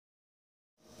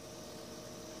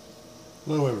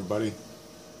Hello everybody,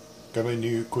 got a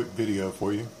new quick video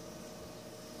for you.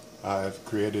 I've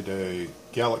created a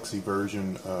Galaxy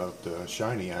version of the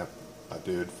Shiny app I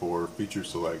did for feature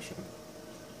selection.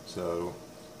 So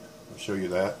I'll show you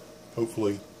that.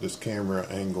 Hopefully this camera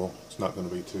angle is not going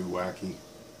to be too wacky.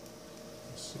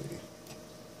 Let's see.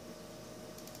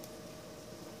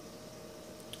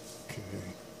 Okay.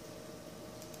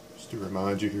 Just to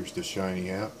remind you, here's the Shiny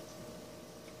app.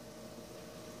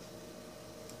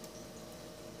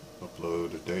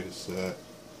 Upload a data set.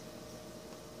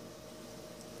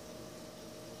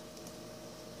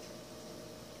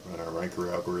 Run our ranker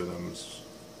algorithms.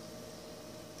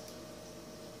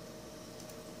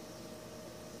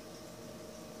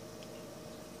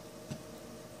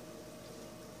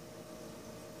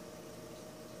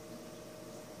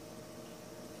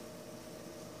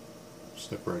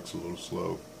 Snip rank's a little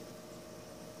slow.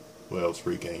 Well, it's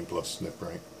regain plus snip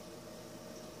rank.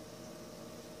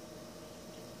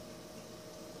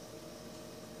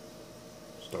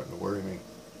 Starting to worry me.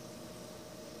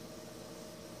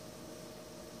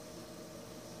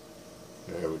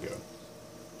 There we go.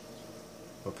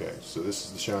 Okay, so this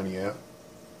is the Shiny app.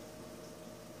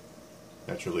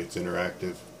 Naturally it's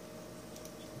interactive.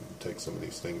 We can take some of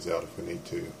these things out if we need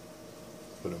to.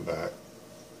 Put them back.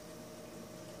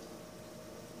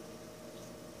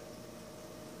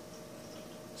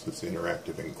 So it's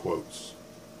interactive in quotes.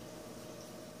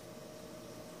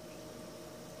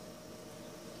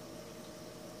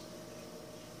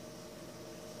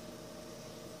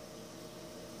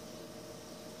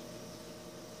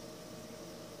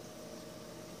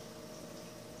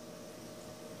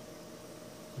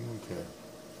 Okay.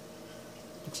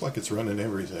 Looks like it's running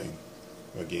everything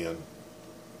again.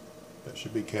 That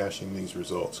should be caching these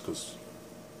results because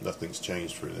nothing's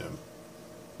changed for them.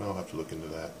 I'll have to look into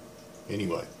that.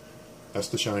 Anyway, that's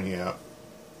the Shiny app.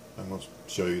 I'm going to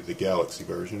show you the Galaxy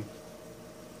version.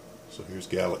 So here's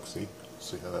Galaxy.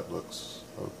 See how that looks.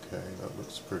 Okay, that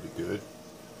looks pretty good.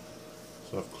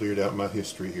 So I've cleared out my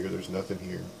history here. There's nothing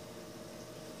here.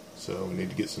 So we need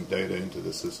to get some data into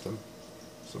the system.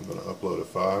 So I'm going to upload a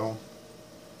file.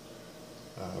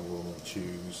 I will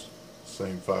choose the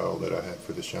same file that I had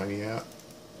for the Shiny app.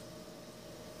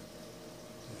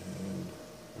 And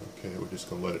okay, we're just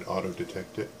going to let it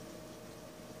auto-detect it.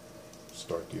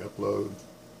 Start the upload.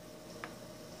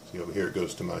 See over here it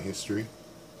goes to my history.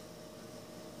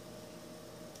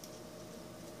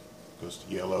 Goes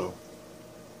to yellow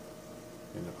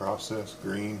in the process,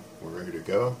 green, we're ready to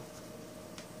go.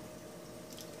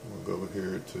 We'll go over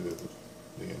here to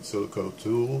the insilico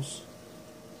tools.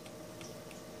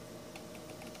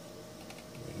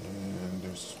 And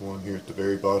there's one here at the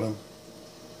very bottom.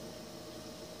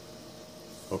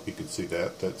 Hope you can see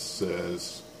that. That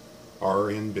says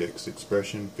Rinbix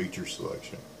expression feature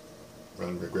selection.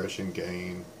 Run regression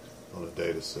gain on a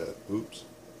data set. Oops.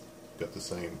 Got the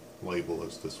same label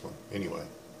as this one. Anyway,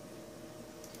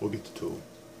 we'll get the tool.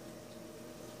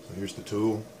 So here's the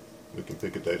tool. We can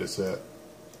pick a data set.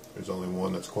 There's only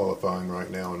one that's qualifying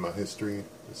right now in my history.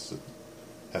 This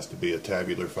has to be a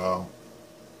tabular file.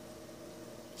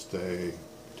 It's a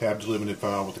tabs limited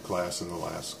file with the class in the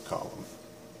last column.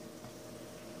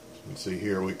 You can see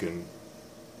here we can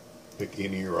pick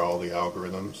any or all the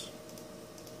algorithms.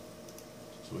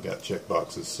 So we got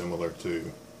checkboxes similar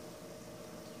to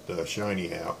the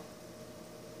Shiny app.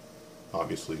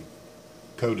 Obviously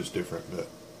code is different, but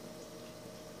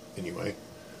anyway.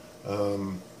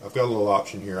 I've got a little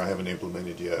option here I haven't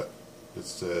implemented yet that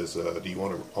says do you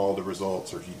want all the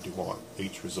results or do you want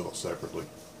each result separately.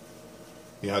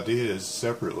 The idea is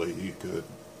separately you could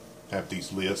have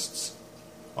these lists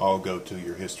all go to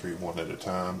your history one at a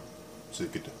time, so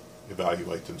you could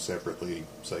evaluate them separately,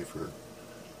 say for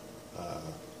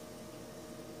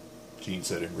gene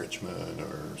set enrichment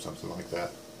or something like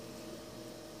that.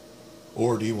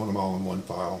 Or do you want them all in one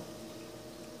file?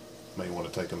 May want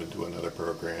to take them into another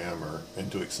program or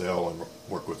into Excel and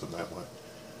work with them that way.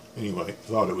 Anyway,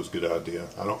 thought it was a good idea.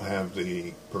 I don't have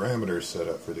the parameters set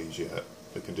up for these yet,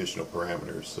 the conditional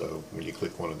parameters, so when you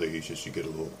click one of these you should get a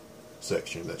little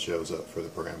section that shows up for the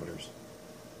parameters.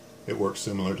 It works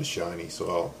similar to Shiny,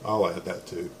 so I'll add that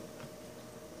too.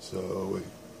 So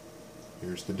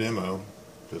here's the demo.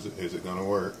 Is it going to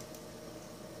work?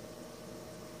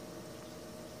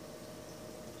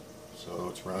 So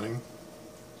it's running.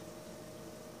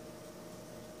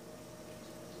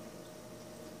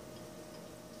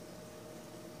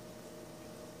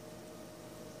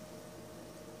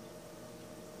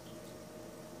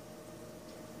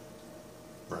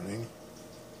 Running.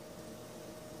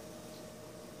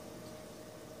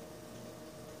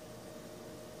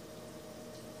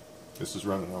 This is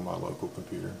running on my local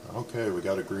computer. Okay, we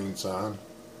got a green sign.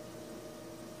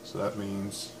 So that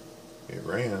means it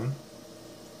ran.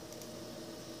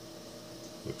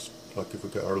 Looks like if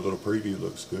we got our little preview,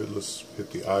 looks good. Let's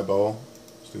hit the eyeball,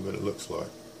 see what it looks like.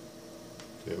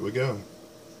 There we go.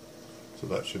 So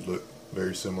that should look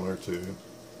very similar to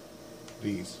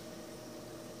these.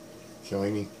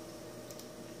 Shiny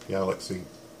Galaxy.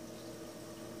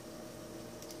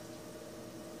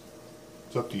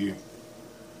 It's up to you.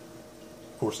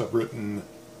 Of course, I've written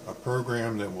a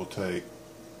program that will take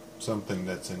something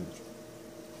that's in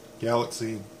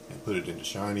Galaxy and put it into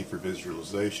Shiny for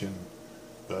visualization,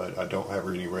 but I don't have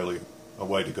really a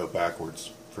way to go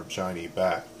backwards from Shiny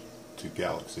back to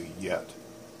Galaxy yet,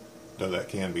 though that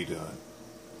can be done.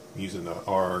 I'm using the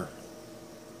R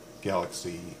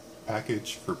Galaxy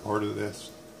package for part of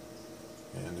this,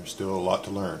 and there's still a lot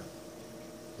to learn,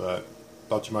 but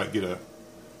thought you might get a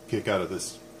kick out of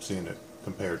this, seeing it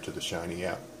compared to the Shiny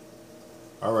app.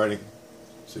 Alrighty,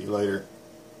 see you later.